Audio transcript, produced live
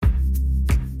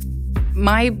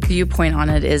My viewpoint on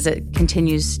it is it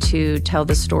continues to tell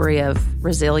the story of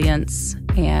resilience,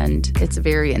 and it's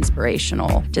very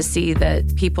inspirational to see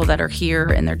that people that are here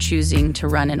and they're choosing to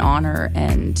run in honor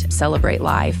and celebrate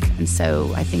life. And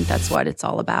so I think that's what it's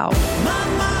all about.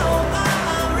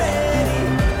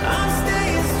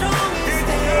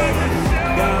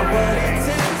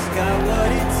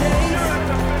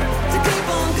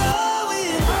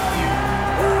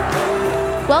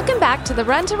 Welcome back to the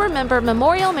Run to Remember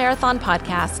Memorial Marathon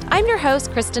podcast. I'm your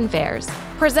host, Kristen Fairs.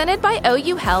 Presented by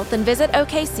OU Health and Visit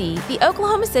OKC, the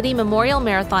Oklahoma City Memorial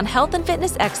Marathon Health and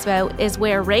Fitness Expo is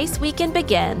where race weekend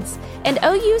begins, and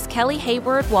OU's Kelly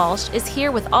Hayward Walsh is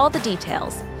here with all the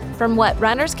details, from what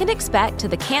runners can expect to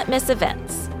the can't-miss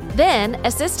events. Then,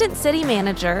 Assistant City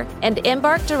Manager and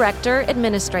Embark Director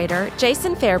Administrator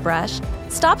Jason Fairbrush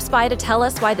stops by to tell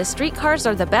us why the streetcars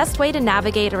are the best way to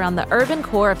navigate around the urban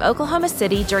core of Oklahoma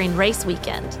City during race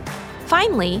weekend.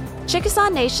 Finally, Chickasaw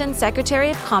Nation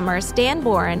Secretary of Commerce Dan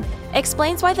Boren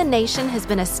explains why the nation has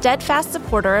been a steadfast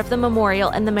supporter of the memorial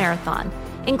and the marathon,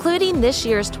 including this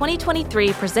year's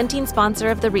 2023 presenting sponsor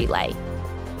of the relay.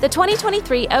 The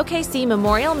 2023 OKC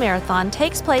Memorial Marathon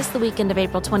takes place the weekend of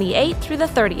April 28th through the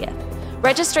 30th.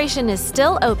 Registration is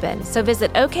still open, so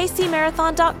visit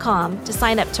okcmarathon.com to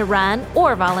sign up to run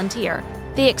or volunteer.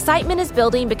 The excitement is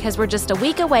building because we're just a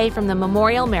week away from the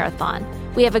Memorial Marathon.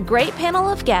 We have a great panel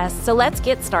of guests, so let's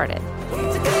get started.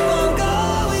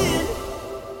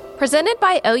 Presented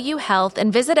by OU Health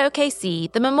and Visit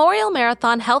OKC, the Memorial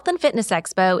Marathon Health and Fitness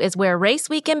Expo is where race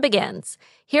weekend begins.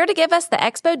 Here to give us the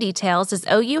expo details is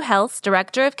OU Health's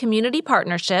Director of Community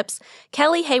Partnerships,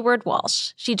 Kelly Hayward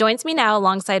Walsh. She joins me now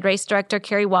alongside Race Director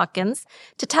Carrie Watkins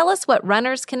to tell us what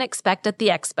runners can expect at the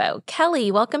expo.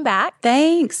 Kelly, welcome back.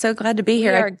 Thanks. So glad to be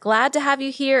here. We are glad to have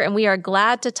you here, and we are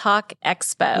glad to talk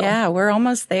expo. Yeah, we're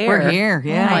almost there. We're here.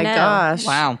 Yeah. Oh my gosh.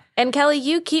 Wow. And Kelly,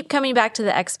 you keep coming back to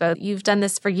the expo. You've done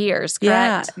this for years,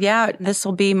 correct? Yeah. This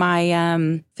will be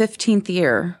my 15th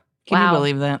year. Can you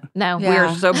believe that? No. Yeah. We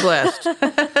are so blessed.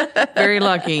 Very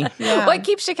lucky. Yeah. What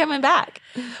keeps you coming back?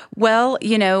 Well,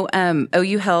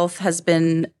 OU Health has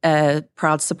been a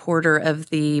proud supporter of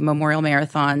the Memorial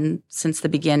Marathon since the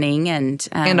beginning. And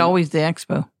always the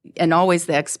expo. And always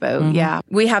the expo, Mm-hmm. yeah.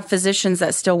 We have physicians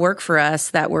that still work for us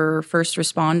that were first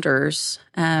responders.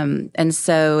 And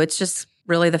so it's just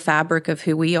really the fabric of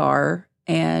who we are.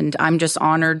 And I'm just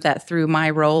honored that through my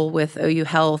role with OU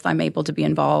Health, I'm able to be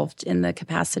involved in the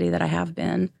capacity that I have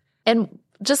been. And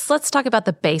just let's talk about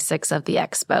the basics of the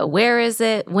expo. Where is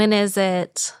it? When is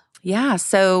it? Yeah,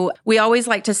 so we always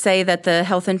like to say that the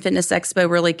Health and Fitness Expo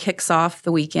really kicks off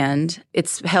the weekend.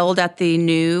 It's held at the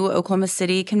new Oklahoma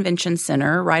City Convention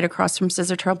Center right across from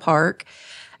Scissor Trail Park.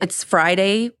 It's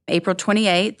Friday, April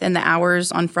 28th, and the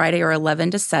hours on Friday are 11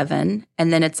 to 7.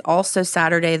 And then it's also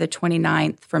Saturday, the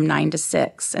 29th, from 9 to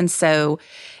 6. And so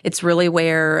it's really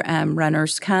where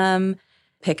runners come,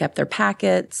 pick up their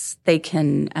packets. They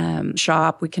can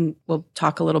shop. We'll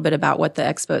talk a little bit about what the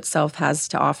expo itself has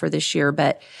to offer this year.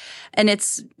 And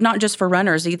it's not just for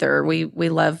runners either. We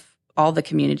love all the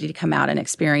community to come out and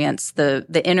experience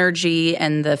the energy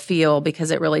and the feel,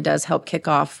 because it really does help kick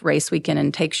off race weekend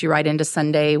and takes you right into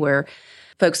Sunday, where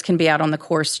folks can be out on the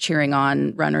course cheering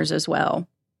on runners as well.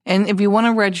 And if you want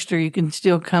to register, you can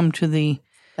still come to the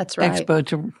That's right.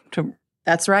 expo to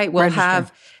That's right. We'll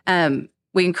register. have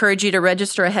we encourage you to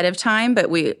register ahead of time, but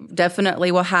we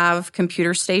definitely will have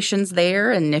computer stations there.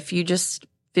 And if you just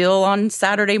feel on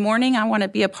Saturday morning, I want to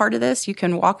be a part of this, you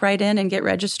can walk right in and get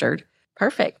registered.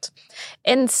 Perfect.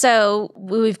 And so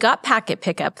we've got packet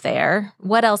pickup there.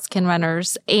 What else can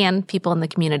runners and people in the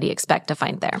community expect to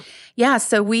find there? Yeah,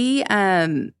 so we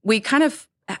kind of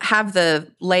have the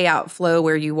layout flow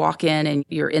where you walk in and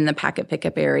you're in the packet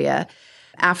pickup area.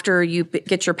 After you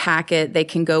get your packet, they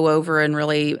can go over and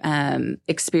really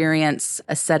experience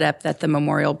a setup that the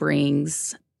memorial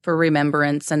brings for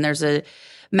remembrance. And there's a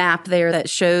map there that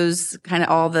shows kind of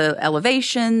all the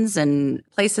elevations and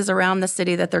places around the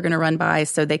city that they're going to run by,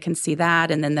 so they can see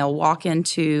that. And then they'll walk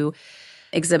into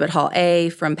Exhibit Hall A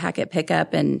from packet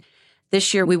pickup. And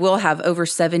this year we will have over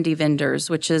 70 vendors,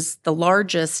 which is the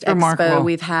largest Remarkable. expo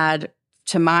we've had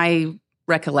to my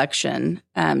recollection.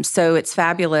 So it's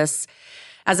fabulous.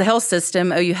 As a health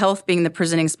system, OU Health being the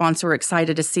presenting sponsor, we're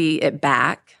excited to see it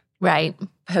back Right.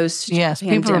 Yes,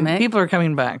 post-pandemic. people are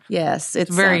coming back. Yes,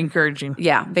 It's very encouraging.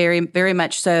 Yeah, very, very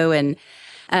much so. And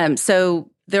so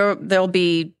there'll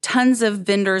be tons of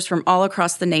vendors from all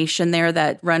across the nation there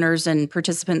that runners and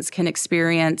participants can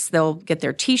experience. They'll get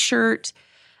their T-shirt.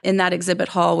 in that exhibit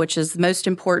hall, which is the most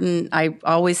important. I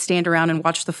always stand around and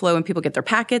watch the flow, and people get their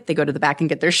packet, they go to the back and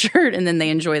get their shirt, and then they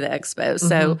enjoy the expo.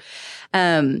 So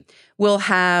we'll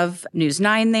have News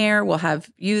 9 there. We'll have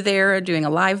you there doing a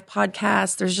live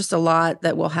podcast. There's just a lot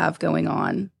that we'll have going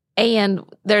on. And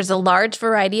there's a large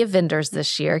variety of vendors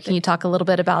this year. Can you talk a little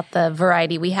bit about the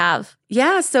variety we have?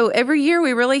 Yeah, so every year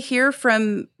we really hear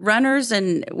from runners,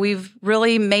 and we've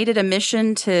really made it a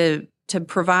mission to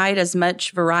provide as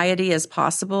much variety as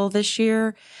possible this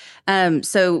year.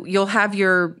 So you'll have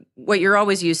what you're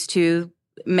always used to,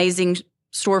 amazing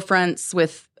storefronts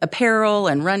with apparel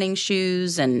and running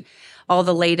shoes and all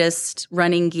the latest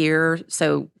running gear.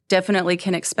 So definitely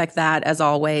can expect that as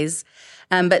always.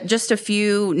 But just a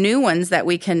few new ones that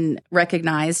we can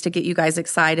recognize to get you guys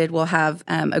excited. We'll have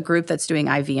a group that's doing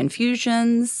IV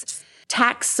infusions,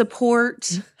 tax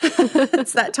support.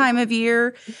 It's that time of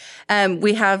year.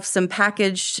 We have some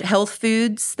packaged health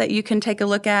foods that you can take a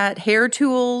look at, hair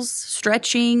tools,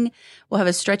 stretching. We'll have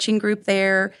a stretching group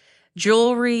there.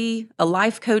 Jewelry, a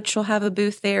life coach will have a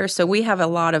booth there. So we have a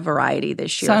lot of variety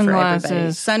this year for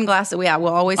everybody. Sunglasses. Yeah,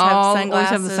 we'll always have sunglasses. Always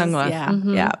have the sunglasses.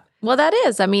 Yeah, yeah. Well, that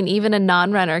is. I mean, even a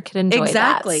non-runner could enjoy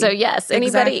that. So yes,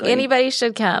 anybody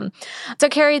should come. So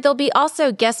Carrie, there'll be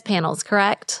also guest panels,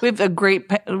 correct? We have a great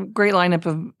lineup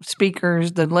of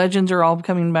speakers. The legends are all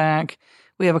coming back.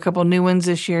 We have a couple new ones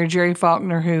this year. Jerry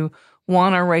Faulkner, who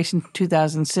won our race in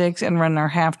 2006 and ran our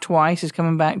half twice, is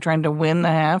coming back trying to win the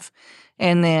half.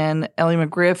 And then Ellie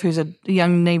McGriff, who's a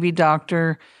young Navy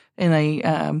doctor and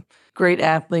a great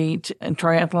athlete in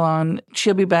triathlon.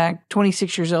 She'll be back,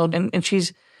 26 years old, and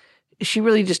she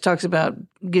really just talks about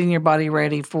getting your body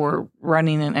ready for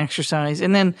running and exercise.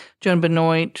 And then Joan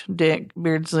Benoit, Dick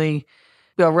Beardsley,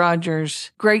 Bill Rogers,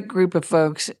 great group of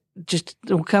folks just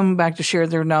will come back to share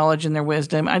their knowledge and their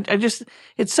wisdom.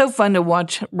 It's so fun to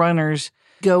watch runners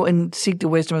go and seek the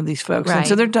wisdom of these folks. Right. And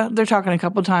so they're talking a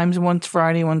couple times, once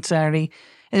Friday, once Saturday.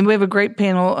 And we have a great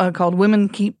panel called Women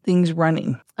Keep Things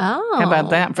Running. Oh. How about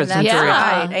that for Century?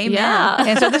 Yeah. Right. Amen. Yeah.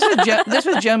 And so this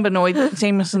was Joan Benoit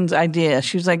Jameson's idea.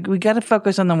 She was like, we got to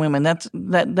focus on the women.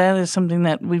 That is something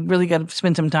that we really got to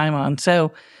spend some time on.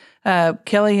 So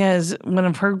Kelly has one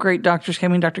of her great doctors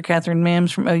coming, Dr. Catherine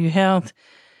Mims from OU Health.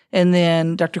 And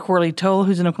then Dr. Corley Toll,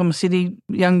 who's in Oklahoma City,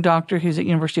 young doctor who's at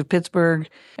University of Pittsburgh.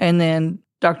 And then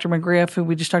Dr. McGriff, who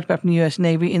we just talked about from the U.S.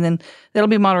 Navy. And then that'll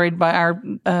be moderated by our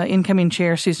incoming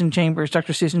chair,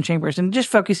 Dr. Susan Chambers, and just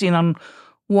focusing on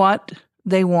what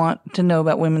they want to know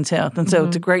about women's health. And so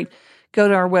it's a great, go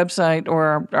to our website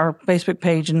or our Facebook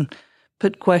page and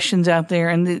put questions out there.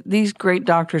 And these great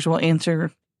doctors will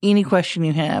answer any question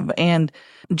you have. And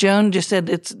Joan just said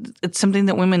it's something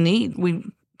that women need. We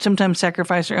sometimes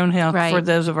sacrifice our own health for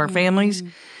those of our families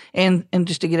and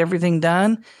just to get everything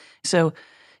done. So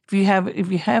if you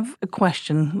have a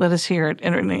question, let us hear it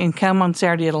and come on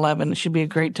Saturday at 11. It should be a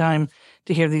great time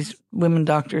to hear these women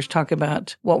doctors talk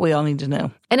about what we all need to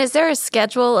know. And is there a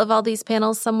schedule of all these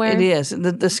panels somewhere? It is.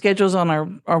 The schedule's on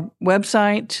our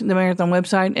website, the Marathon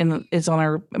website, and it's on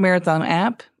our Marathon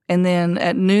app. And then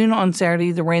at noon on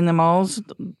Saturday, the Rain the Malls,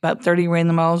 about 30 Rain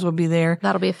the Malls will be there.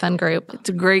 That'll be a fun group. It's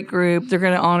a great group. They're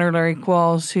going to honor Larry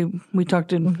Qualls, who we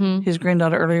talked to his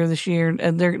granddaughter earlier this year.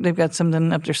 They've got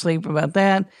something up their sleeve about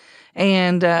that.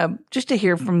 And just to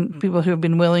hear from people who have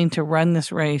been willing to run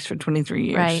this race for 23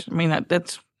 years. Right. I mean,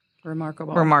 that's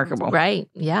remarkable. Right.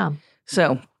 Yeah.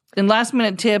 So, and last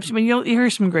minute tips, I mean, you'll hear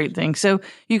some great things. So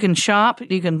you can shop,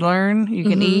 you can learn, you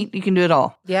can eat, you can do it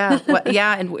all. Yeah.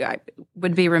 And I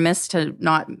would be remiss to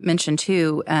not mention,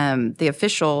 too, the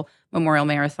official Memorial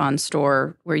Marathon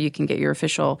store where you can get your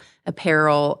official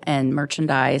apparel and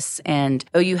merchandise. And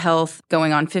OU Health,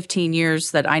 going on 15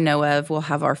 years that I know of, will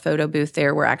have our photo booth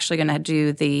there. We're actually going to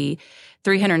do the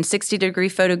 360-degree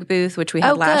photo booth, which we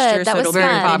had last year. That so was it'll be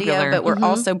fun. video, popular. but we're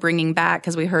also bringing back,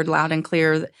 because we heard loud and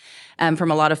clear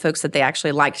from a lot of folks that they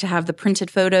actually like to have the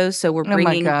printed photos. So we're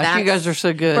bringing oh my gosh, that. you guys are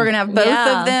so good. We're going to have both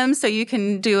Yeah. of them, so you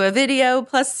can do a video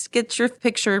plus get your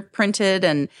picture printed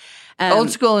and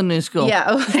Old school and new school.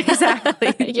 yeah,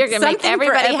 exactly. You're going to make Something for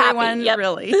everybody happy. everyone, Yep.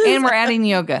 really. And we're adding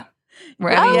yoga.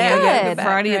 We're adding yoga good.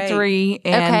 Friday at 3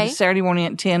 and Okay. Saturday morning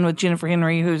at 10 with Jennifer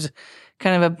Henry, who's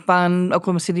kind of a fun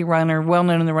Oklahoma City runner, well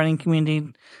known in the running community.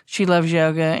 She loves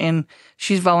yoga and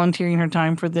she's volunteering her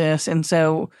time for this. And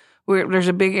so there's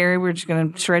a big area. We're just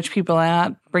going to stretch people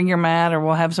out. Bring your mat, or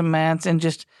we'll have some mats, and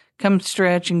just come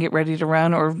stretch and get ready to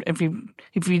run. Or if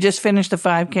you just finished the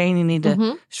 5K and you need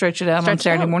to stretch it out on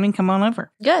Saturday morning, come on over.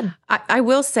 Good. I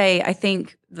will say, I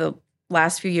think the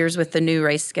last few years with the new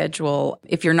race schedule,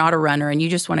 if you're not a runner and you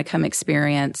just want to come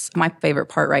experience, my favorite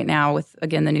part right now with,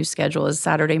 again, the new schedule is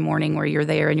Saturday morning where you're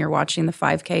there and you're watching the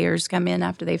 5Kers come in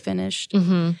after they finished.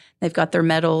 Mm-hmm. They've got their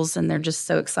medals and they're just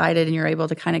so excited and you're able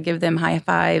to kind of give them high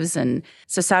fives. And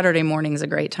so Saturday morning is a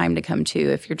great time to come to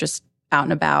if you're just out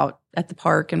and about at the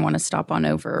park and want to stop on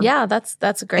over. Yeah, that's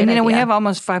a great And, idea. we have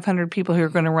almost 500 people who are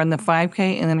going to run the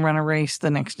 5K and then run a race the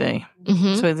next day.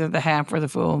 Mm-hmm. So either the half or the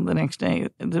full the next day,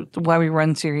 the Why We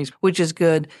Run series, which is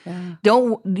good. Yeah.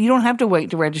 You don't have to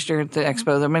wait to register at the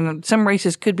expo. I mean, some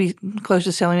races could be close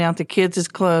to selling out. The kids is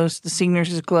close. The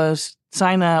seniors is close.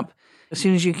 Sign up as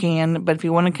soon as you can. But if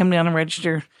you want to come down and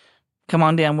register, come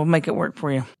on down. We'll make it work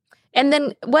for you. And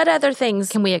then what other things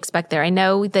can we expect there? I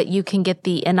know that you can get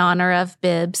the In Honor of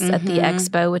bibs at the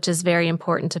expo, which is very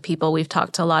important to people. We've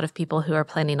talked to a lot of people who are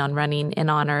planning on running in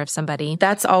honor of somebody.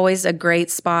 That's always a great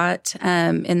spot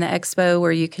in the expo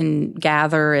where you can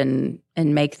gather and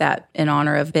make that in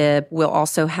honor of bib. We'll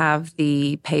also have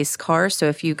the pace car. So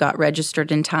if you got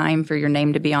registered in time for your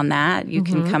name to be on that, you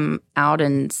can come out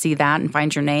and see that and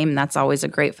find your name. And that's always a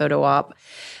great photo op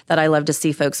that I love to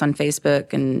see folks on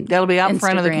Facebook and That'll be out in Instagram.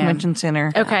 front of the convention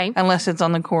center. Okay. Unless it's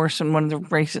on the course in one of the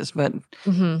races, but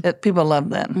people love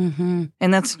that. Mm-hmm.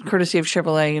 And that's courtesy of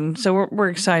Chevrolet. And so we're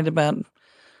excited about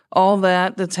all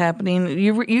that's happening.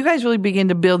 You guys really begin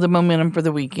to build the momentum for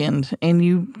the weekend, and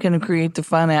you kind of create the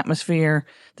fun atmosphere,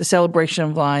 the celebration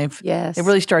of life. Yes. It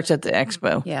really starts at the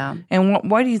expo. Yeah. And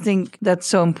why do you think that's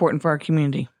so important for our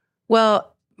community?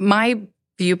 Well, my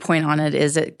viewpoint on it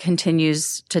is it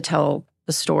continues to tell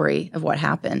the story of what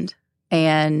happened.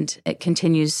 And it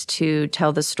continues to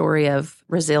tell the story of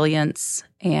resilience.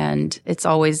 And it's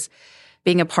always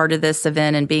being a part of this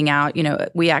event and being out.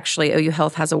 We actually, OU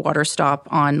Health has a water stop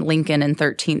on Lincoln and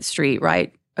 13th Street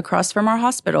right across from our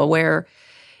hospital where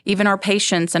even our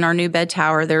patients in our new bed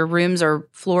tower, their rooms are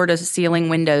floor-to-ceiling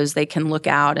windows. They can look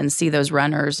out and see those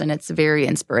runners. And it's very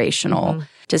inspirational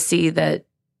to see that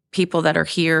people that are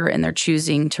here and they're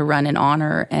choosing to run in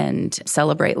honor and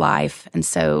celebrate life. And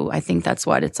so I think that's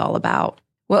what it's all about.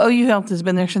 Well, OU Health has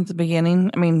been there since the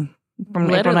beginning. I mean, from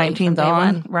Literally, April 19th from day on.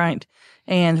 one. Right.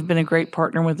 And have been a great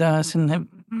partner with us and have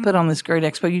put on this great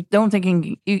expo. You don't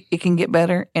think it can get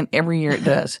better, and every year it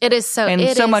does. It is so. And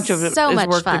it so is much of it so is much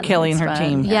work fun. for Kelly and her It's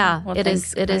team. fun. Yeah, Well, it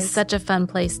is. It is such a fun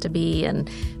place to be, and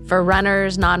for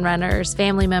runners, non-runners,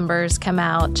 family members, come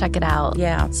out, check it out.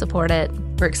 Yeah. Support it.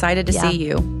 We're excited to see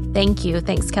you. Thank you.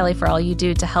 Thanks, Kelly, for all you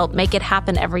do to help make it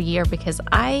happen every year, because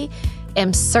I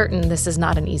am certain this is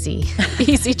not an easy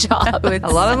job. A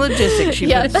lot of logistics.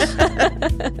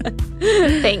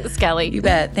 Thanks, Kelly. You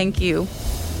bet. Thank you.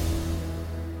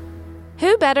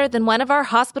 Who better than one of our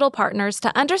hospital partners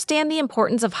to understand the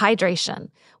importance of hydration?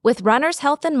 With runners'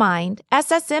 health in mind,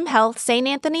 SSM Health St.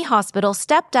 Anthony Hospital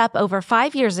stepped up over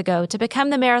 5 years ago to become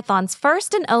the marathon's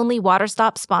first and only water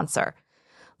stop sponsor.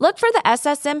 Look for the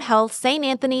SSM Health St.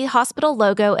 Anthony Hospital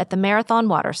logo at the marathon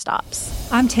water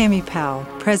stops. I'm Tammy Powell,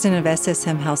 president of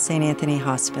SSM Health St. Anthony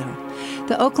Hospital.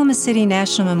 The Oklahoma City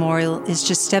National Memorial is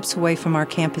just steps away from our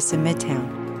campus in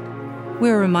Midtown. We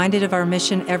are reminded of our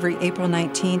mission every April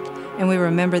 19th, and we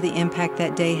remember the impact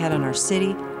that day had on our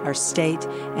city, our state,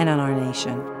 and on our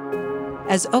nation.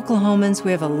 As Oklahomans,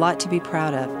 we have a lot to be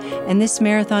proud of, and this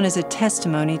marathon is a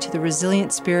testimony to the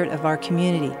resilient spirit of our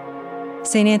community.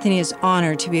 St. Anthony is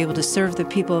honored to be able to serve the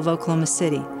people of Oklahoma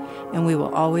City, and we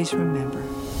will always remember.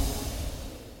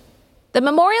 The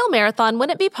Memorial Marathon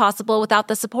wouldn't be possible without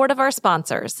the support of our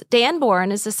sponsors. Dan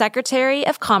Boren is the Secretary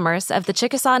of Commerce of the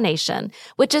Chickasaw Nation,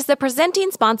 which is the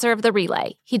presenting sponsor of the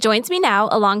relay. He joins me now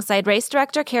alongside Race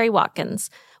Director Carrie Watkins.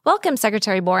 Welcome,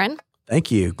 Secretary Boren.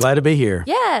 Thank you. Glad to be here.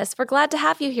 Yes, we're glad to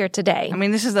have you here today. I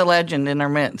mean, this is a legend in our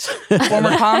midst.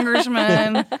 Former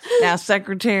congressman, now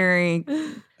secretary.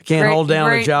 I can't hold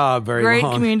down a job very long.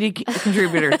 Great community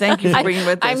contributor. Thank you for being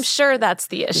with us. I'm sure that's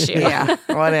the issue. Yeah,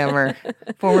 whatever.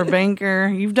 Former banker.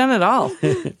 You've done it all.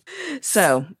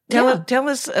 So tell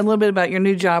us a little bit about your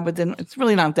new job within, it's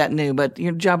really not that new, but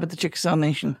your job at the Chickasaw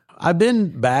Nation. I've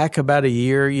been back about a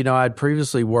year. I'd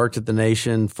previously worked at the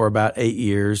Nation for about 8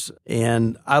 years,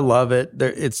 and I love it.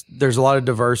 There's a lot of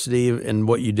diversity in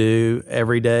what you do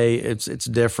every day. It's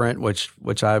different,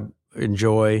 which I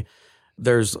enjoy.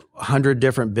 There's 100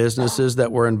 different businesses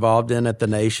that we're involved in at the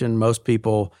Nation. Most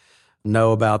people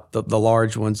know about the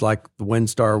large ones like the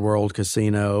WinStar World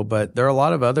Casino, but there are a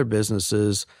lot of other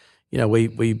businesses,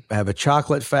 we have a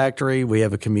chocolate factory. We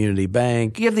have a community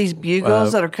bank. You have these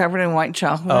bugles that are covered in white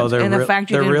chocolate. Oh, they're and the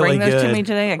fact you didn't really bring those to good. me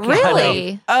today, I can't.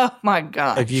 Really? Oh my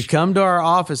gosh! If you come to our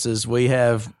offices, we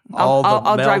have all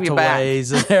I'll the drive you back.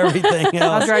 meltaways and everything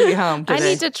else. I'll drive you home I today.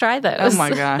 need to try those. Oh my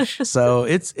gosh! So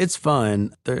it's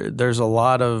fun. There's a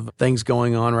lot of things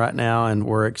going on right now, and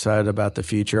we're excited about the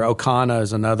future. Okana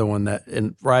is another one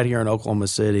right here in Oklahoma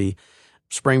City.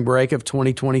 Spring break of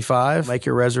 2025. Make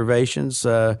your reservations.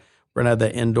 We're going to have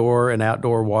the indoor and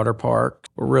outdoor water park.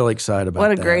 We're really excited about that.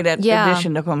 What a great Yeah,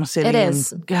 addition to Oklahoma City. it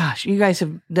is. And gosh, you guys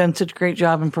have done such a great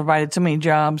job and provided so many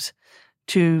jobs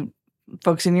to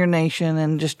folks in your nation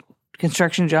and just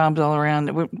construction jobs all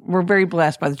around. We're very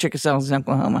blessed by the Chickasaws in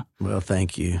Oklahoma. Well,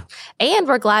 thank you. And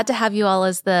we're glad to have you all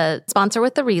as the sponsor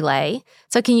with the relay.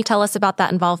 So can you tell us about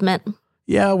that involvement?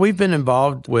 Yeah, we've been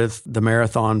involved with the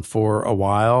marathon for a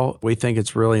while. We think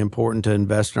it's really important to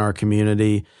invest in our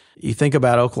community. You think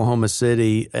about Oklahoma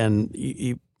City and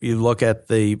you look at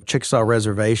the Chickasaw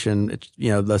Reservation,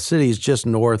 the city is just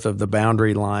north of the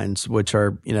boundary lines, which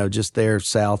are, just there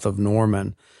south of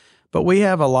Norman. But we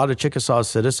have a lot of Chickasaw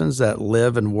citizens that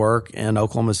live and work in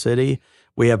Oklahoma City.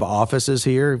 We have offices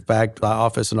here. In fact, the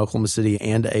office in Oklahoma City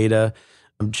and Ada.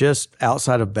 Just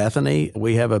outside of Bethany,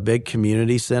 we have a big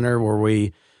community center where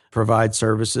we provide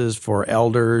services for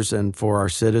elders and for our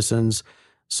citizens.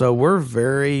 So we're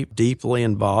very deeply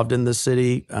involved in the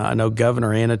city. I know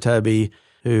Governor Anatubby,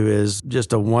 who is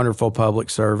just a wonderful public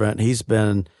servant. He's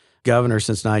been governor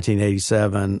since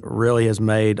 1987, really has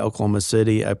made Oklahoma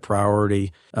City a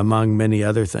priority among many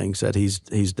other things that he's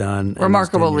done.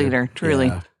 Remarkable leader, truly.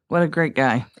 Yeah. What a great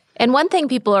guy. And one thing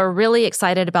people are really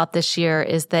excited about this year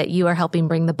is that you are helping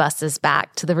bring the buses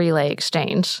back to the Relay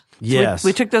Exchange. Yes.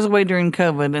 We took those away during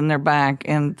COVID, and they're back,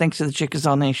 and thanks to the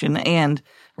Chickasaw Nation, and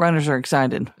runners are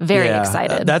excited. Very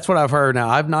excited. That's what I've heard. Now,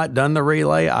 I've not done the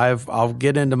relay. I'll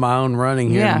get into my own running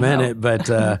here in a minute,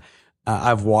 but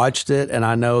I've watched it, and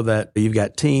I know that you've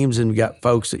got teams and you've got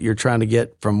folks that you're trying to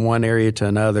get from one area to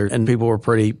another, and people were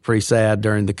pretty sad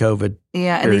during the COVID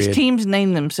Yeah, and these teams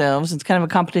name themselves. It's kind of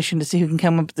a competition to see who can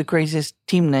come up with the craziest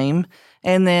team name,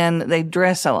 and then they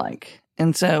dress alike,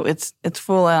 and so it's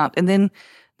full out. And then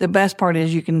the best part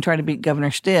is you can try to beat Governor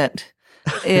Stitt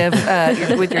if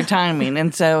with your timing,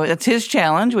 and so it's his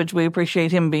challenge, which we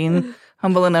appreciate him being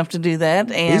humble enough to do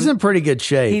that. And he's in pretty good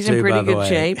shape. He's in pretty good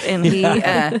shape, and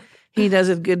he does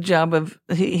a good job of.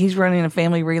 He's running a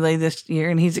family relay this year,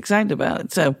 and he's excited about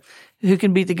it. So, who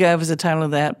can beat the Gov is the title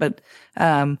of that, but.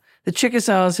 The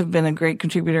Chickasaws have been a great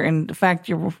contributor, and the fact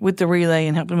you're with the relay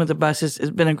and helping with the buses has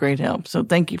been a great help. So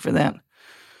thank you for that.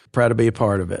 Proud to be a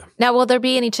part of it. Now, will there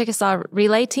be any Chickasaw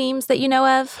relay teams that you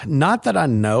know of? Not that I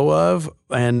know of,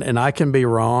 and I can be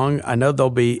wrong. I know there'll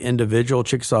be individual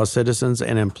Chickasaw citizens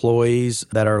and employees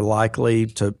that are likely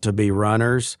to be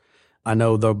runners. I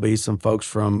know there'll be some folks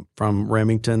from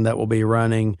Remington that will be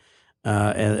running,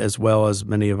 as well as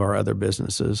many of our other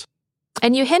businesses.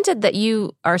 And you hinted that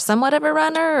you are somewhat of a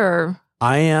runner, or?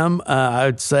 I am. I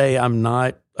would say I'm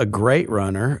not a great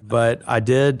runner, but I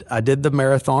did the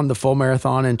marathon, the full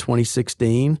marathon in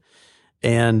 2016.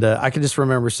 And I can just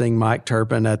remember seeing Mike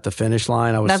Turpin at the finish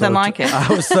line. I was I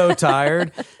was so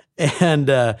tired. And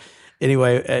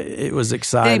anyway, it was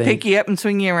exciting. Did he pick you up and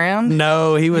swing you around?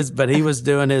 No, he was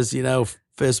doing his,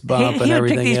 fist bump and everything else. He would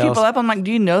pick these people up. I'm like,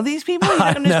 do you know these people? You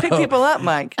don't just pick people up,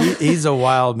 Mike. He's a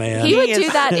wild man. He would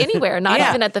do that anywhere, not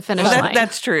even at the finish line.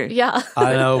 That's true. Yeah.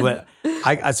 I know, but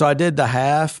I did the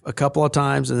half a couple of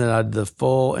times, and then I did the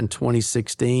full in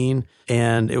 2016,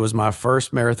 and it was my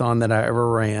first marathon that I ever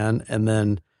ran. And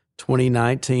then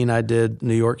 2019, I did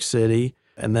New York City,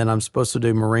 and then I'm supposed to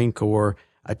do Marine Corps.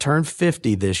 I turned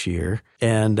 50 this year,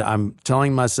 and I'm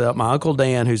telling myself, my Uncle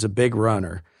Dan, who's a big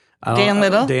runner, Dan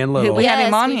Little? We had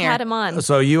him on we here. had him on.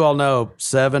 So you all know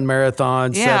 7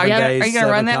 marathons, 7 days. Are you going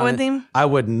to run that with him? I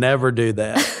would never do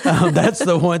that. That's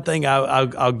the one thing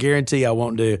I'll guarantee I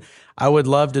won't do. I would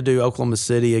love to do Oklahoma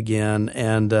City again,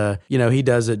 and he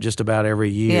does it just about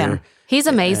every year. Yeah. He's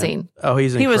amazing.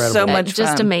 He's incredible. He was so much fun.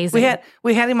 Just amazing.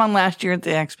 We had him on last year at the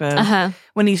expo.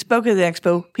 When he spoke at the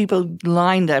expo, people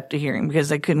lined up to hear him because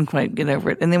they couldn't quite get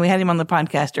over it. And then we had him on the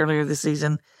podcast earlier this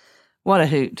season. What a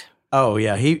hoot! Oh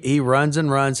yeah, he runs and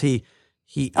runs. He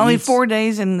only eats. 4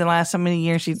 days in the last so many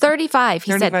years. 35.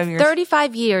 He 35 said years.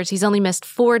 35 years. He's only missed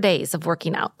 4 days of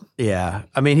working out. Yeah,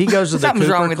 I mean he goes to the Something's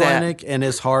wrong Cooper with that. Clinic, and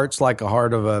his heart's like a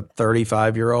heart of a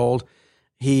 35-year-old.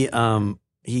 He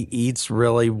eats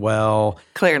really well.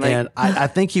 Clearly. And I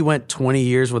think he went 20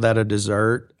 years without a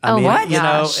dessert. Oh, I mean,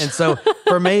 what? and so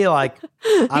for me, like,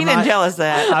 He didn't tell us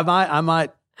that. I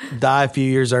might die a few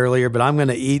years earlier, but I'm going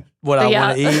to eat what I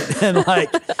want to eat, and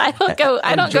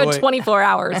I don't go 24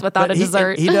 hours without a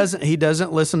dessert. He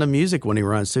doesn't listen to music when he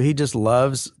runs, so he just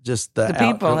loves just the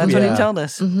people. That's what he told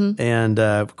us. Mm-hmm. And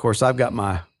of course, I've got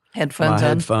my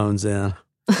headphones in.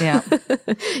 Yeah,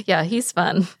 yeah, he's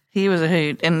fun. He was a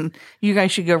hoot, and you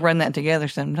guys should go run that together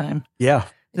sometime. Yeah.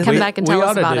 Come back and tell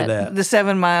us about it. That. The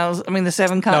 7 miles. I mean, the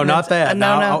 7 continents. No, not that.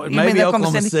 No. Maybe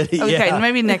Oklahoma City. Okay, yeah.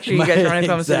 maybe next year you guys run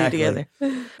Oklahoma City together.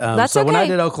 That's so okay. when I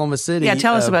did Oklahoma City,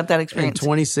 tell us about that experience. In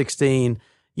 2016,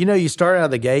 you start out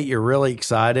of the gate, you're really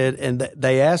excited, and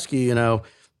they ask you,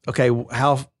 okay,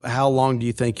 how long do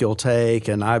you think you'll take?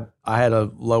 And I had a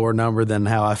lower number than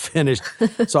how I finished,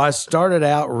 so I started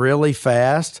out really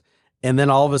fast. And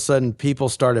then all of a sudden, people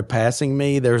started passing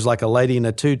me. There's like a lady in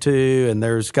a tutu, and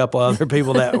there's a couple other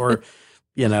people that were,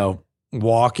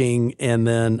 walking. And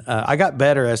then I got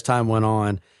better as time went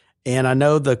on. And I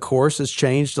know the course has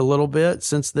changed a little bit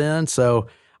since then. So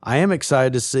I am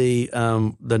excited to see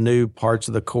the new parts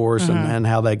of the course and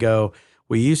how they go.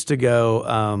 We used to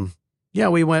go,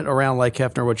 we went around Lake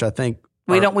Hefner, which I think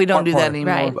we don't do that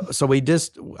anymore. Right. So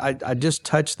I just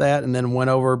touched that and then went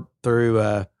over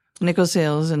through Nichols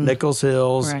Hills,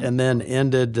 right. And then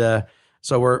ended.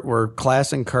 So where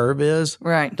Class and Curb is,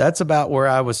 right? That's about where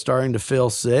I was starting to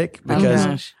feel sick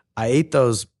because I ate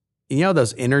those,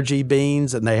 those energy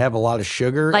beans, and they have a lot of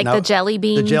sugar, like the jelly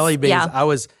beans. The jelly beans.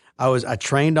 Yeah. I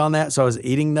trained on that, so I was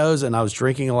eating those, and I was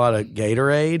drinking a lot of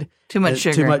Gatorade. Too much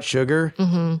sugar.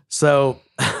 Mm-hmm. So.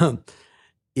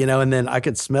 And then I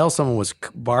could smell someone was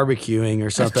barbecuing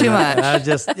or something. Too much. And I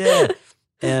just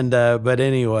And but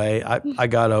anyway, I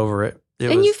got over it.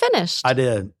 You finished. I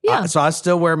did. Yeah. So I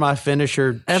still wear my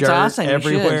finisher That's shirt awesome.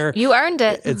 everywhere. You earned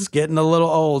it. It's getting a little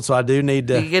old, so I do need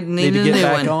to get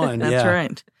back on. That's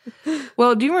right.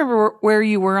 Well, do you remember where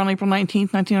you were on April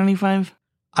 19th, 1995?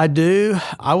 I do.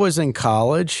 I was in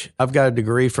college. I've got a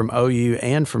degree from OU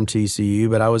and from TCU,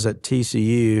 but I was at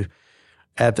TCU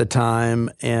at the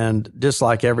time. And just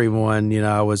like everyone,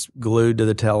 I was glued to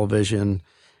the television.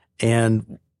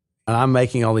 And I'm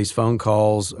making all these phone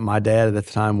calls. My dad at the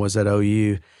time was at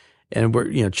OU, and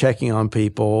we're checking on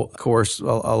people. Of course, a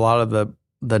lot of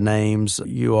the names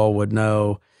you all would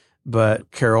know,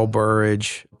 but Carol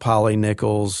Burridge, Polly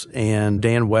Nichols, and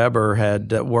Dan Weber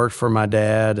had worked for my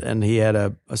dad, and he had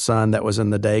a son that was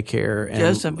in the daycare. And,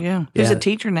 Joseph, he's a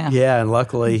teacher now. Yeah, and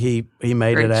luckily he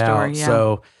made Great it out. Story, yeah.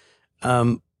 So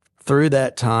through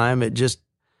that time,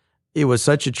 it was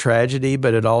such a tragedy,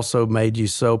 but it also made you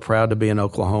so proud to be an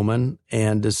Oklahoman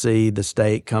and to see the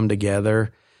state come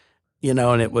together,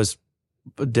 and it was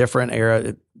a different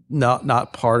era,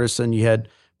 not partisan. You had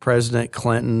President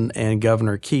Clinton and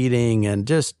Governor Keating, and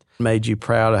just made you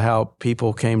proud of how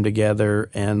people came together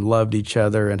and loved each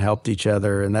other and helped each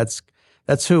other. And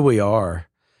that's who we are.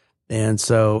 And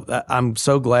so I'm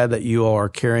so glad that you all are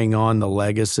carrying on the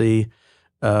legacy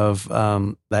of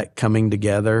that coming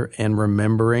together and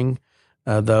remembering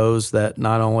those that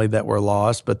not only that were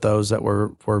lost, but those that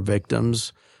were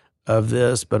victims of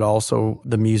this, but also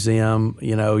the museum.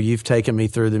 You've taken me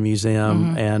through the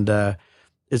museum, and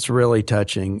it's really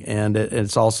touching, and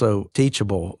it's also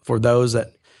teachable for those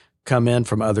that come in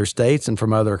from other states and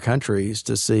from other countries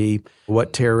to see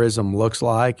what terrorism looks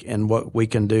like and what we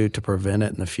can do to prevent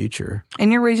it in the future.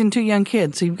 And you're raising 2 young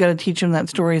kids, so you've got to teach them that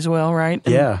story as well, right?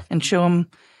 And show them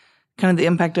kind of the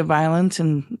impact of violence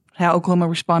and how Oklahoma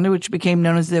responded, which became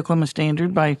known as the Oklahoma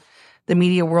Standard by the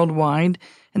media worldwide.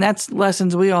 And that's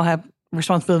lessons we all have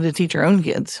responsibility to teach our own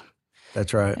kids.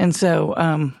 That's right. And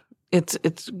so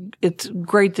it's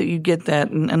great that you get that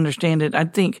and understand it. I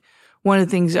think one of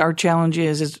the things our challenge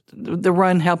is the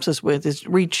run helps us with is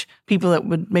reach people that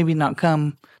would maybe not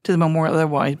come to the memorial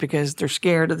otherwise because they're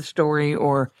scared of the story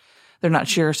or they're not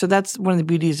sure. So that's one of the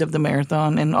beauties of the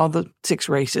marathon and all the 6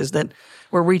 races, that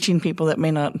we're reaching people that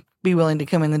may not be willing to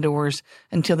come in the doors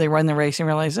until they run the race and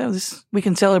realize, we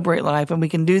can celebrate life and we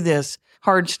can do this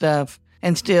hard stuff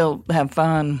and still have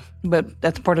fun. But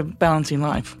that's part of balancing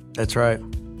life. That's right.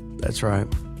 That's right.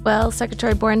 Well,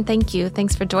 Secretary Boren, thank you.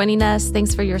 Thanks for joining us.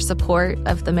 Thanks for your support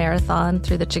of the marathon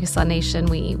through the Chickasaw Nation.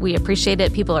 We appreciate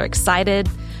it. People are excited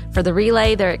for the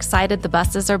relay. They're excited the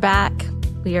buses are back.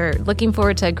 We are looking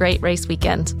forward to a great race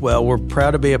weekend. Well, we're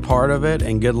proud to be a part of it,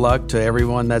 and good luck to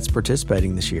everyone that's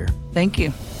participating this year. Thank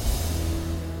you.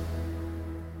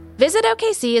 Visit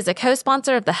OKC is a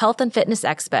co-sponsor of the Health and Fitness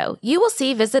Expo. You will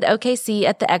see Visit OKC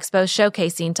at the Expo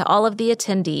showcasing to all of the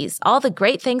attendees all the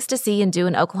great things to see and do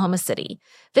in Oklahoma City.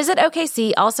 Visit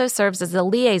OKC also serves as a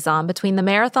liaison between the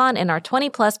marathon and our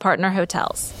 20-plus partner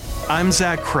hotels. I'm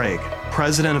Zach Craig,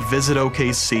 president of Visit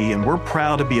OKC, and we're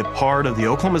proud to be a part of the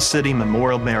Oklahoma City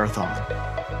Memorial Marathon.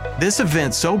 This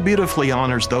event so beautifully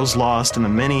honors those lost and the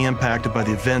many impacted by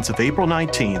the events of April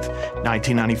 19th,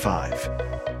 1995.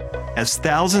 As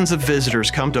thousands of visitors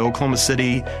come to Oklahoma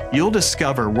City, you'll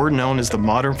discover we're known as the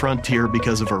modern frontier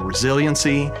because of our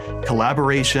resiliency,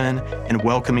 collaboration, and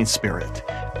welcoming spirit.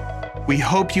 We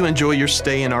hope you enjoy your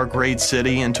stay in our great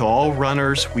city, and to all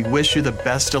runners, we wish you the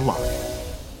best of luck.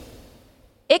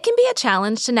 It can be a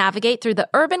challenge to navigate through the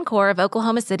urban core of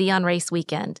Oklahoma City on race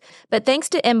weekend. But thanks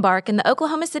to Embark and the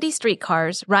Oklahoma City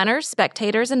streetcars, runners,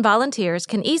 spectators, and volunteers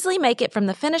can easily make it from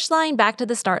the finish line back to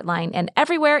the start line and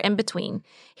everywhere in between.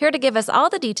 Here to give us all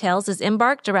the details is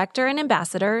Embark Director and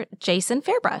Ambassador Jason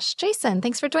Fairbrush. Jason,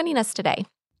 thanks for joining us today.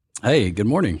 Hey, good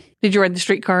morning. Did you ride the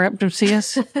streetcar up to see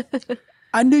us?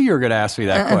 I knew you were going to ask me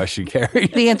that question, Carrie.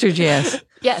 The answer is yes.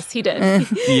 Yes, he did.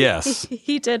 Yes.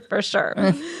 He did for sure.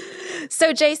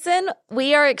 So, Jason,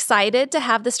 we are excited to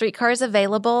have the streetcars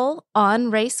available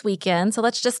on race weekend. So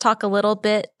let's just talk a little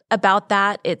bit about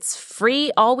that. It's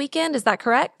free all weekend. Is that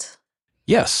correct?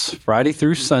 Yes. Friday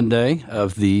through Sunday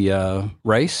of the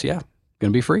race. Yeah.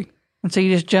 Going to be free. And so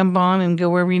you just jump on and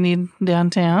go wherever you need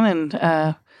downtown.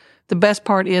 And the best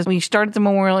part is when you start at the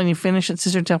memorial and you finish at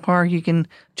Scissortail Park, you can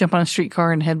jump on a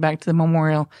streetcar and head back to the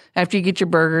memorial after you get your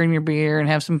burger and your beer and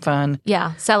have some fun.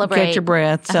 Yeah, celebrate. Catch your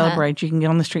breath, celebrate. You can get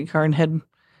on the streetcar and head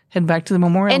back to the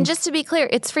memorial. And just to be clear,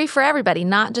 it's free for everybody,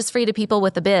 not just free to people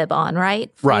with a bib on,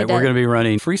 right? Right. We're going to be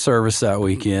running free service that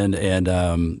weekend.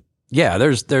 And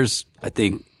there's I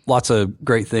think, lots of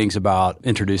great things about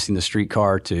introducing the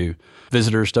streetcar to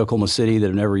visitors to Oklahoma City that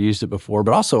have never used it before,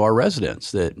 but also our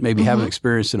residents that maybe haven't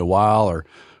experienced it in a while or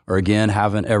again,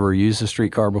 haven't ever used a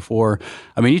streetcar before.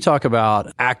 I mean, you talk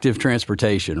about active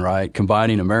transportation, right?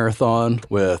 Combining a marathon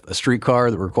with a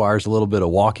streetcar that requires a little bit of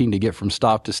walking to get from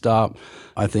stop to stop.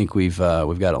 I think we've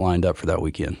got it lined up for that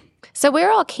weekend. So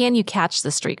where all can you catch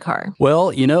the streetcar?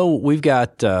 Well, we've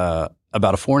got about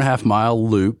a 4.5 mile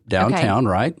loop downtown,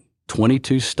 right?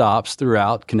 22 stops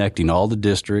throughout, connecting all the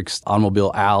districts, Automobile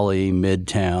Alley,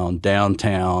 Midtown,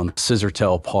 downtown,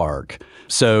 Scissortail Park.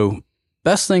 So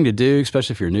best thing to do,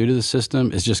 especially if you're new to the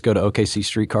system, is just go to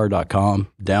okcstreetcar.com,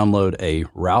 download a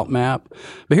route map.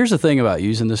 But here's the thing about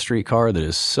using the streetcar that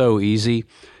is so easy.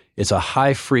 It's a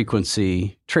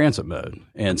high-frequency transit mode.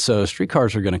 And so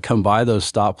streetcars are going to come by those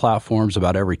stop platforms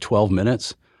about every 12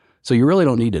 minutes. So you really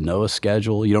don't need to know a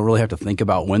schedule. You don't really have to think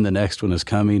about when the next one is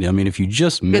coming. I mean, if you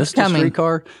just missed a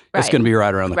streetcar, it's going to be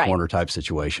right around the corner type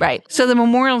situation. Right. So the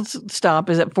memorial stop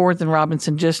is at 4th and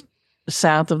Robinson, just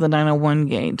south of the 901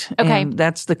 gate. Okay. And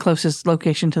that's the closest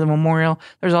location to the memorial.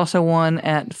 There's also one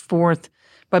at 4th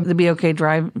by the BOK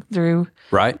drive-through.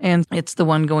 Right. And it's the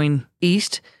one going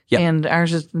east. Yep. And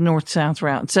ours is the north-south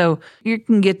route. So you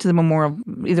can get to the memorial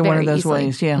either one of those easily.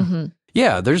 ways. Yeah. Mm-hmm.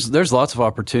 Yeah, there's lots of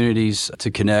opportunities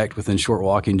to connect within short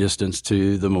walking distance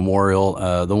to the memorial,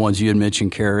 the ones you had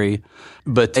mentioned, Carrie.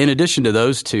 But in addition to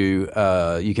those two,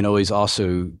 you can always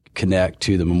also connect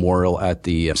to the memorial at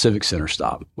the Civic Center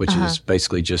stop, which is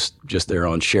basically just there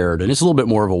on Sheridan. It's a little bit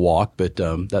more of a walk, but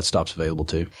that stop's available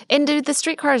too. And do the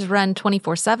streetcars run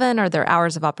 24/7? Are there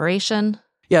hours of operation?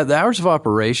 Yeah, the hours of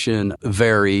operation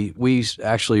vary. We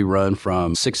actually run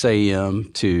from 6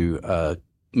 a.m. to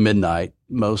midnight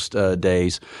most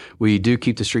days. We do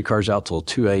keep the streetcars out till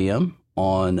 2 a.m.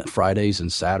 on Fridays and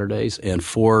Saturdays. And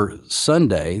for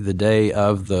Sunday, the day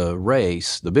of the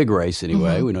race, the big race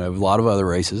anyway, we know we have a lot of other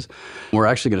races, we're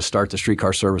actually going to start the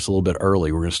streetcar service a little bit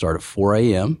early. We're going to start at 4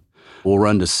 a.m. We'll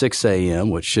run to 6 a.m.,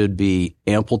 which should be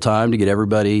ample time to get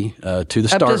everybody to the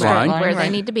start line. Where they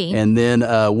need to be. And then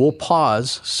we'll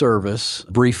pause service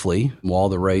briefly while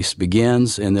the race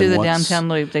begins. And then Do the downtown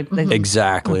loop.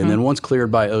 Exactly. And then once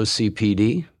cleared by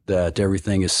OCPD that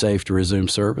everything is safe to resume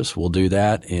service, we'll do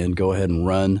that and go ahead and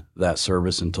run that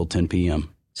service until 10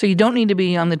 p.m. So you don't need to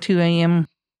be on the 2 a.m.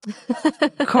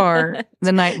 car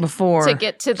the night before to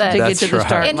get to the start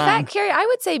line. In fact, Carrie, I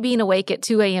would say being awake at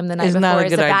 2 a.m. the night Is not before a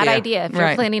is a good bad idea. idea if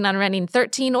you're planning on running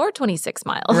 13 or 26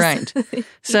 miles. Right.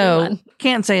 So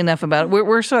can't say enough about it.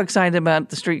 We're so excited about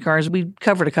the streetcars. We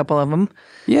covered a couple of them.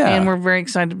 Yeah. And we're very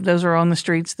excited. Those are on the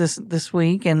streets this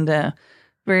week, and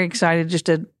very excited just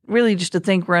to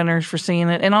thank runners for seeing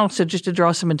it, and also just to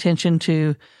draw some attention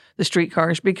to the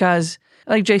streetcars because,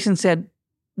 like Jason said,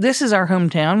 this is our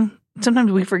hometown.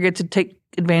 Sometimes we forget to take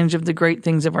advantage of the great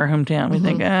things of our hometown. We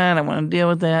think, I don't want to deal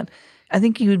with that. I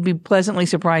think you would be pleasantly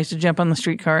surprised to jump on the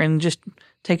streetcar and just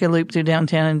take a loop through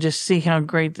downtown and just see how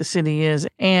great the city is.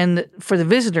 And for the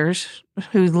visitors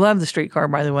who love the streetcar,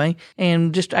 by the way,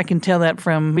 and just I can tell that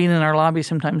from being in our lobby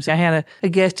sometimes. I had a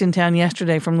guest in town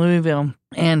yesterday from Louisville,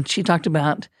 and she talked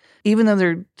about, even though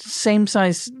they're same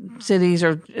size cities,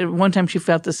 or at one time she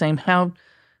felt the same, how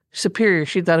superior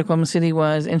she thought Oklahoma City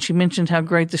was, and she mentioned how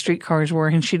great the streetcars were,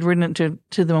 and she'd ridden it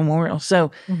to the memorial.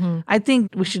 So I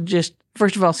think we should just,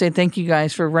 first of all, say thank you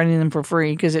guys for running them for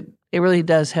free, because it really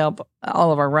does help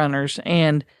all of our runners.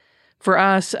 And for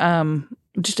us,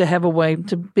 just to have a way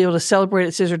to be able to celebrate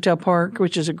at Scissortail Park,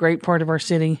 which is a great part of our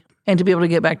city, and to be able to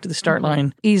get back to the start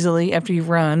line easily after you've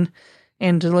run,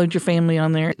 and to load your family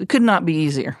on there. It could not be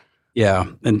easier. Yeah.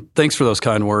 And thanks for those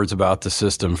kind words about the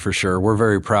system, for sure. We're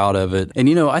very proud of it. And,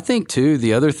 I think, too,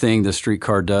 the other thing the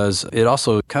streetcar does, it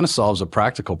also kind of solves a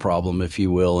practical problem, if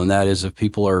you will. And that is if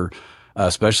people are,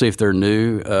 especially if they're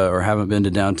new or haven't been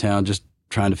to downtown, just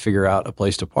trying to figure out a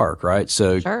place to park, right?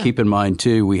 So keep in mind,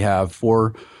 too, we have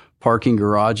 4 parking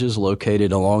garages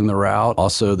located along the route.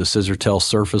 Also, the Scissortail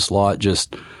surface lot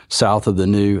just south of the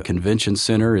new convention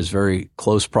center is very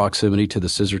close proximity to the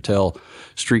Scissortail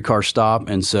streetcar stop.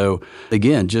 And so,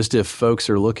 again, just if folks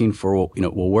are looking for,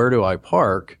 where do I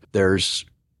park? There's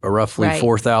roughly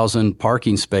 4,000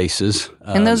 parking spaces.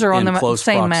 And those are on the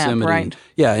same map, right?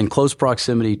 Yeah, in close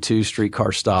proximity to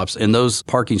streetcar stops. And those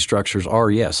parking structures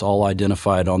are, yes, all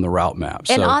identified on the route map.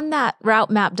 And on that route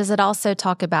map, does it also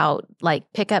talk about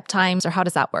like pickup times, or how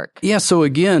does that work? Yeah, so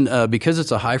again, because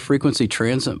it's a high-frequency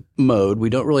transit mode,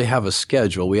 we don't really have a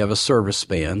schedule. We have a service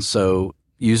span. So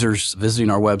users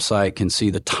visiting our website can see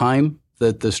the time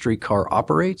that the streetcar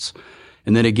operates.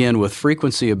 And then again, with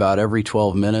frequency about every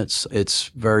 12 minutes, it's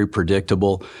very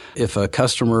predictable. If a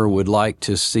customer would like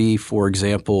to see, for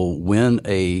example, when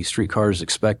a streetcar is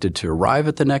expected to arrive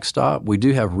at the next stop, we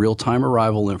do have real-time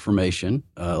arrival information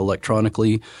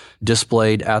electronically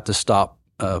displayed at the stop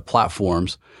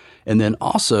platforms. And then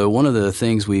also, one of the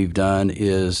things we've done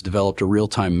is developed a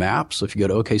real-time map. So if you go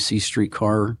to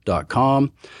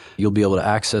okcstreetcar.com, you'll be able to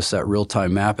access that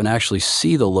real-time map and actually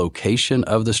see the location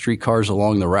of the streetcars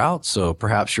along the route. So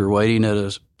perhaps you're waiting at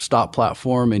a stop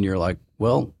platform and you're like,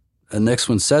 well, the next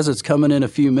one says it's coming in a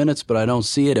few minutes, but I don't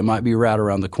see it. It might be right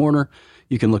around the corner.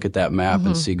 You can look at that map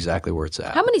and see exactly where it's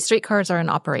at. How many streetcars are in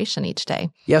operation each day?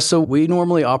 Yeah, so we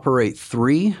normally operate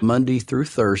 3 Monday through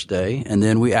Thursday, and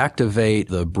then we activate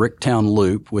the Bricktown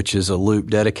Loop, which is a loop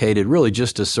dedicated really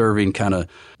just to serving kind of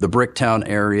the Bricktown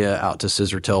area out to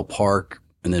Scissortail Park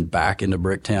and then back into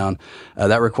Bricktown.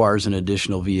 That requires an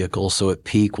additional vehicle, so at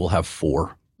peak we'll have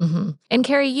 4. And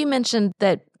Carrie, you mentioned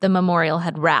that the memorial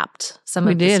had wrapped some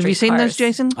of the streetcars. Have you seen those,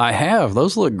 Jason? I have.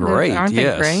 Those look great. Aren't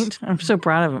they great? I'm so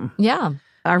proud of them. Yeah.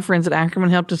 Our friends at Ackerman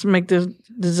helped us make the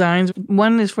designs.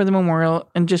 One is for the memorial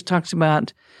and just talks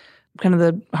about kind of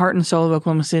the heart and soul of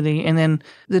Oklahoma City. And then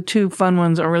the 2 fun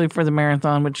ones are really for the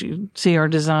marathon, which you see our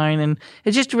design. And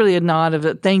it's just really a nod of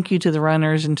a thank you to the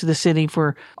runners and to the city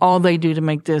for all they do to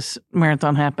make this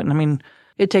marathon happen. I mean,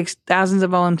 it takes thousands of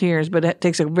volunteers, but it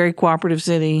takes a very cooperative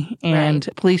city and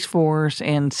police force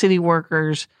and city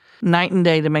workers night and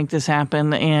day to make this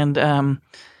happen. And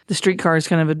the streetcar is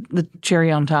kind of the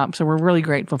cherry on top. So we're really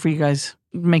grateful for you guys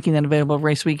making that available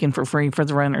race weekend for free for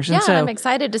the runners. Yeah, and so I'm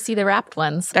excited to see the wrapped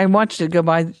ones. I watched it go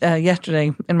by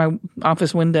yesterday in my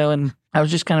office window, and I was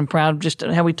just kind of proud of just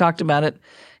how we talked about it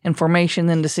in formation,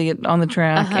 then to see it on the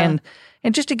track, and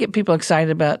just to get people excited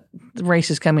about the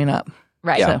races coming up.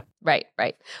 Right. Yeah. Right.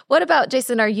 What about,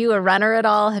 Jason, are you a runner at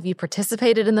all? Have you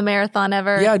participated in the marathon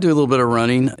ever? Yeah, I do a little bit of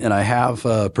running, and I have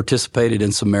participated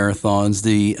in some marathons.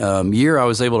 The year I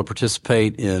was able to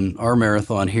participate in our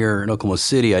marathon here in Oklahoma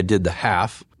City, I did the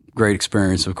half. Great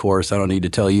experience, of course. I don't need to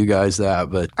tell you guys that,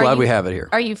 but glad we have it here.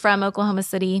 Are you from Oklahoma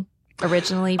City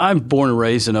originally? I'm born and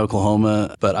raised in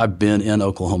Oklahoma, but I've been in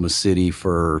Oklahoma City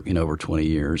for, over 20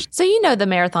 years. So the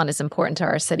marathon is important to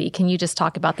our city. Can you just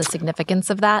talk about the significance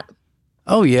of that?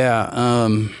 Oh, yeah.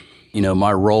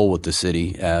 My role with the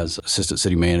city as assistant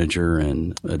city manager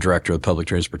and director of the public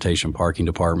transportation parking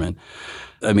department,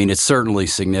 it's certainly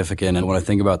significant. And when I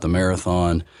think about the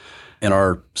marathon in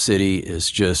our city,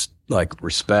 is just like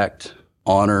respect,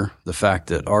 honor the fact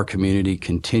that our community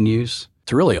continues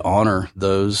to really honor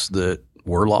those that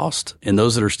were lost and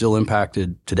those that are still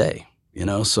impacted today,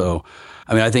 So,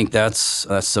 I think that's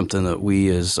something that we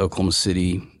as Oklahoma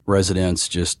City residents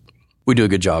we do a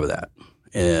good job of that.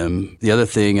 And the other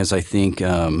thing is, I think,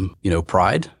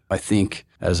 pride. I think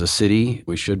as a city,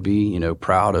 we should be,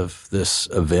 proud of this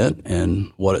event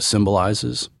and what it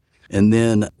symbolizes. And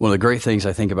then one of the great things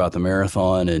I think about the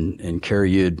marathon, and Carrie,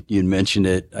 you'd mentioned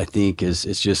it, I think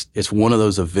it's one of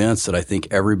those events that I think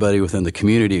everybody within the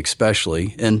community,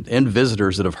 especially, and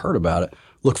visitors that have heard about it,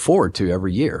 look forward to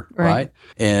every year, right?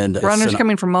 And runners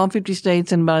coming from all 50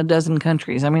 states and about a dozen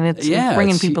countries. It's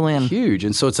bringing people in. Huge.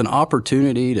 And so it's an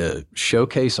opportunity to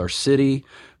showcase our city,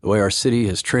 the way our city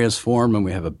has transformed, and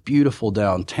we have a beautiful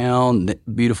downtown,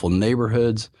 beautiful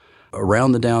neighborhoods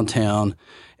around the downtown.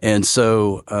 And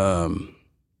so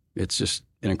it's just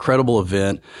an incredible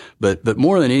event. But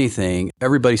more than anything,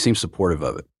 everybody seems supportive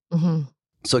of it. Mm-hmm.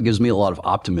 So it gives me a lot of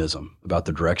optimism about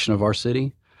the direction of our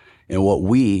city and what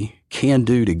we can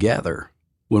do together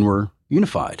when we're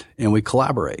unified and we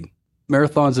collaborate.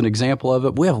 Marathon's an example of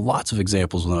it. We have lots of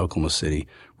examples in Oklahoma City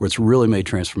where it's really made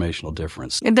transformational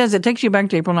difference. It does. It takes you back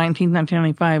to April 19th,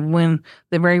 1995, when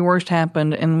the very worst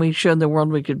happened and we showed the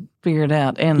world we could figure it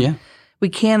out. And we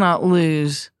cannot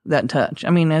lose that touch. I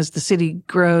mean, as the city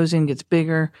grows and gets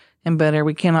bigger and better,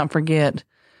 we cannot forget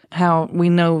how we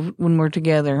know when we're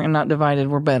together and not divided,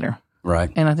 we're better.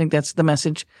 Right. And I think that's the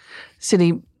message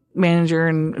city manager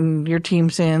and your team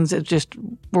sends. It's just,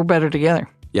 we're better together.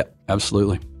 Yeah,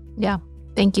 absolutely. Yeah.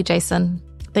 Thank you, Jason.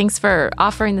 Thanks for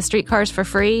offering the streetcars for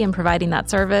free and providing that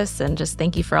service. And just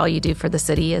thank you for all you do for the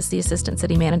city as the assistant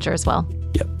city manager as well.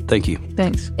 Yep. Thank you.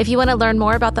 Thanks. If you want to learn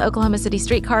more about the Oklahoma City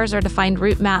streetcars or to find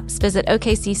route maps, visit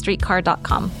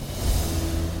okcstreetcar.com.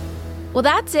 Well,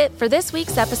 that's it for this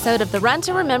week's episode of the Run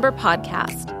to Remember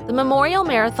podcast. The Memorial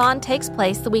Marathon takes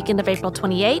place the weekend of April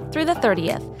 28th through the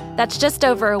 30th. That's just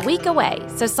over a week away,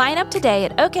 so sign up today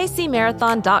at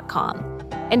okcmarathon.com.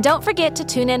 And don't forget to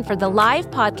tune in for the live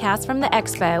podcast from the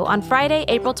Expo on Friday,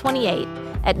 April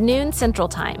 28th at noon Central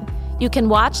Time. You can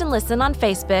watch and listen on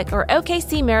Facebook or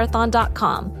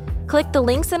okcmarathon.com. Click the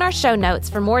links in our show notes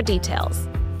for more details.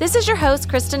 This is your host,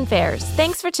 Kristen Fairs.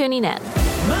 Thanks for tuning in.